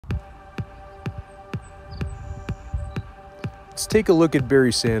Let's take a look at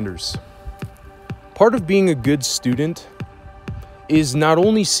Barry Sanders. Part of being a good student is not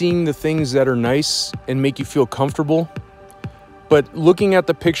only seeing the things that are nice and make you feel comfortable, but looking at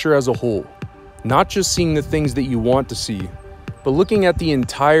the picture as a whole. Not just seeing the things that you want to see, but looking at the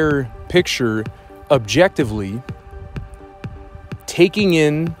entire picture objectively, taking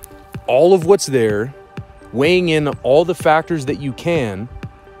in all of what's there, weighing in all the factors that you can,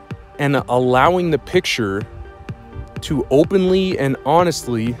 and allowing the picture to openly and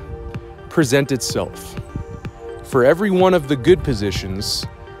honestly present itself. For every one of the good positions,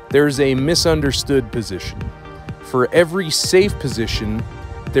 there's a misunderstood position. For every safe position,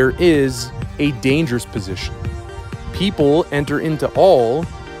 there is a dangerous position. People enter into all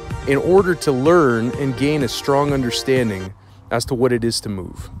in order to learn and gain a strong understanding as to what it is to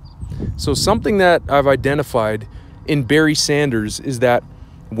move. So something that I've identified in Barry Sanders is that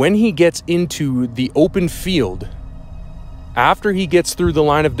when he gets into the open field, after he gets through the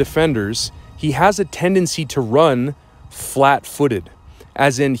line of defenders, he has a tendency to run flat-footed,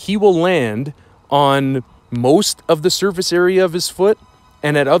 as in he will land on most of the surface area of his foot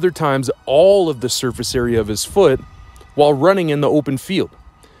and at other times all of the surface area of his foot while running in the open field.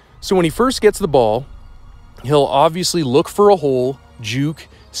 So when he first gets the ball, he'll obviously look for a hole, juke,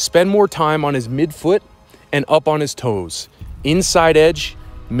 spend more time on his midfoot and up on his toes, inside edge,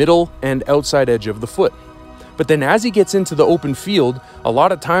 middle and outside edge of the foot. But then as he gets into the open field, a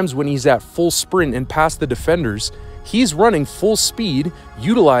lot of times when he's at full sprint and past the defenders, he's running full speed,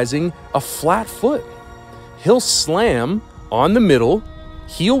 utilizing a flat foot. He'll slam on the middle,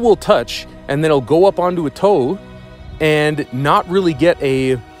 heel will touch, and then he'll go up onto a toe and not really get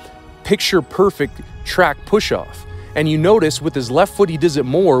a picture-perfect track push-off. And you notice with his left foot, he does it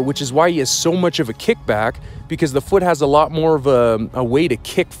more, which is why he has so much of a kickback, because the foot has a lot more of a way to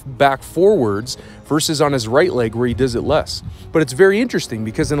kick back forwards versus on his right leg where he does it less. But it's very interesting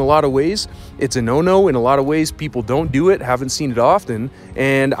because in a lot of ways, it's a no-no. In a lot of ways, people don't do it, haven't seen it often.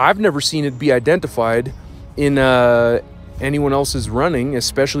 And I've never seen it be identified in anyone else's running,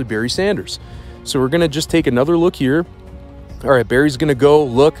 especially Barry Sanders. So we're going to just take another look here. All right, Barry's going to go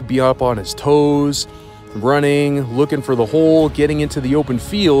look, be up on his toes, running, looking for the hole, getting into the open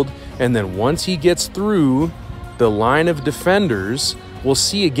field, and then once he gets through the line of defenders, we'll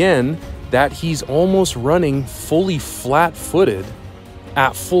see again that he's almost running fully flat-footed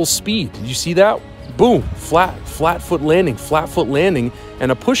at full speed. Did you see that? Boom, flat foot landing,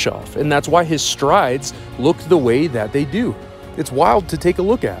 and a push-off. And that's why his strides look the way that they do. It's wild to take a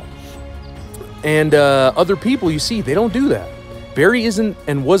look at. And other people, you see, they don't do that. Barry isn't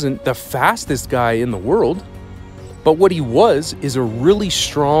and wasn't the fastest guy in the world, but what he was is a really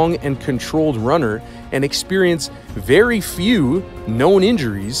strong and controlled runner and experienced very few known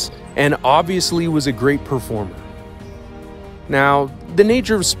injuries and obviously was a great performer. Now, the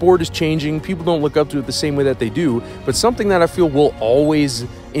nature of sport is changing. People don't look up to it the same way that they do, but something that I feel we'll always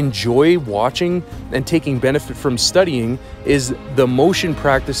enjoy watching and taking benefit from studying is the motion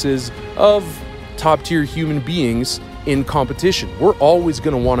practices of top-tier human beings in competition. We're always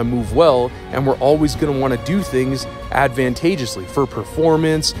going to want to move well, and we're always going to want to do things advantageously for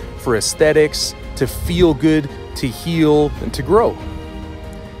performance, for aesthetics, to feel good, to heal, and to grow.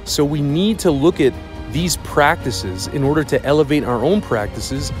 So we need to look at these practices in order to elevate our own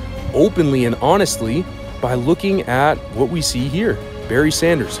practices openly and honestly by looking at what we see here. Barry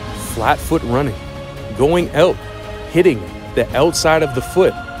Sanders, flat foot running, going out, hitting the outside of the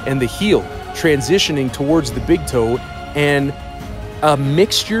foot and the heel, transitioning towards the big toe, and a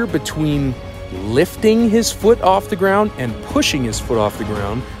mixture between lifting his foot off the ground and pushing his foot off the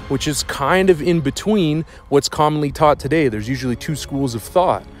ground, which is kind of in between what's commonly taught today. There's usually two schools of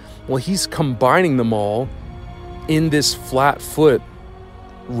thought. Well, he's combining them all in this flat foot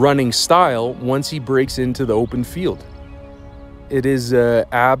running style once he breaks into the open field. It is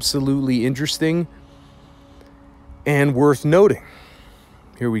absolutely interesting and worth noting.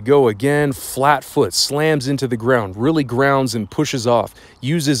 Here we go again, flat foot, slams into the ground, really grounds and pushes off,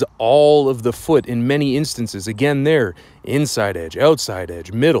 uses all of the foot in many instances. Again there, inside edge, outside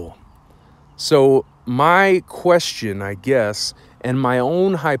edge, middle. So my question, I guess, and my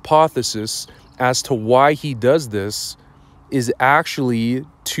own hypothesis as to why he does this is actually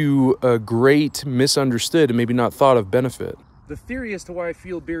to a great misunderstood and maybe not thought of benefit. The theory as to why I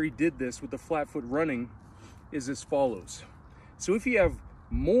feel Barry did this with the flat foot running is as follows. So if you have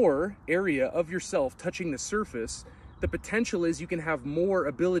more area of yourself touching the surface, the potential is you can have more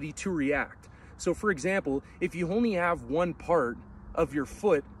ability to react. So for example, if you only have one part of your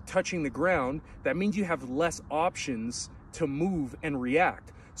foot touching the ground, that means you have less options to move and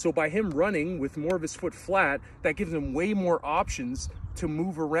react. So by him running with more of his foot flat, that gives him way more options to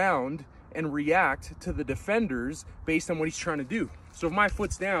move around and react to the defenders based on what he's trying to do. So if my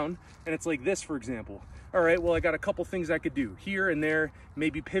foot's down and it's like this, for example, all right, well, I got a couple things I could do here and there,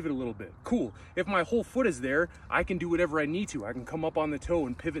 maybe pivot a little bit. Cool. If my whole foot is there, I can do whatever I need to. I can come up on the toe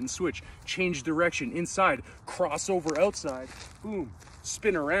and pivot and switch, change direction inside, cross over outside, boom,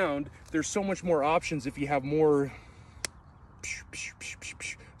 spin around. There's so much more options if you have more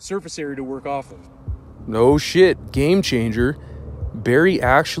surface area to work off of. No shit, game changer. Barry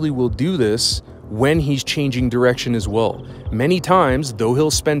actually will do this when he's changing direction as well. Many times, though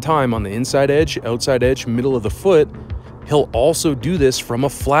he'll spend time on the inside edge, outside edge, middle of the foot, he'll also do this from a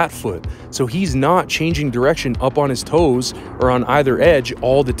flat foot. So he's not changing direction up on his toes or on either edge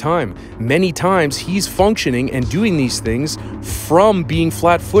all the time. Many times he's functioning and doing these things from being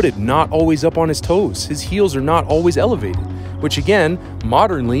flat-footed, not always up on his toes. His heels are not always elevated, which again,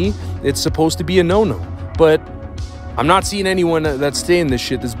 modernly, it's supposed to be a no-no. But I'm not seeing anyone that's saying this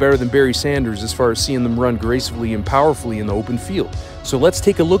shit that's better than Barry Sanders as far as seeing them run gracefully and powerfully in the open field. So let's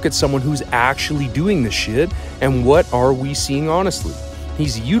take a look at someone who's actually doing this shit, and what are we seeing honestly?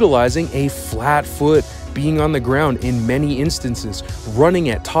 He's utilizing a flat foot, being on the ground in many instances, running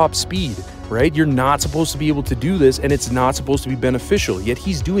at top speed, right? You're not supposed to be able to do this, and it's not supposed to be beneficial, yet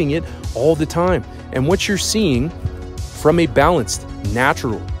he's doing it all the time. And what you're seeing from a balanced,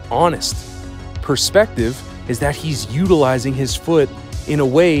 natural, honest perspective is that he's utilizing his foot in a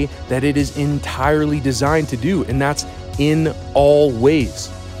way that it is entirely designed to do, and that's in all ways.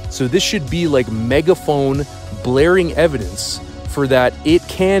 So this should be like megaphone blaring evidence for that it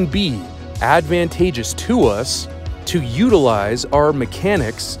can be advantageous to us to utilize our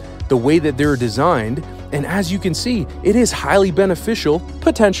mechanics the way that they're designed. And as you can see, it is highly beneficial.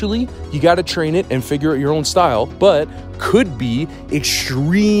 Potentially, you got to train it and figure out your own style, but could be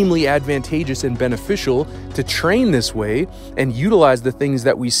extremely advantageous and beneficial to train this way and utilize the things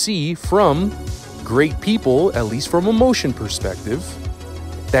that we see from great people, at least from a motion perspective,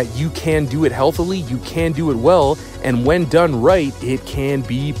 that you can do it healthily, you can do it well, and when done right, it can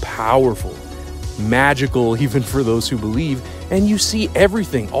be powerful, magical, even for those who believe. And you see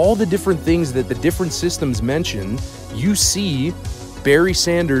everything, all the different things that the different systems mention, you see Barry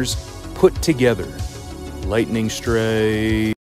Sanders put together. Lightning strike.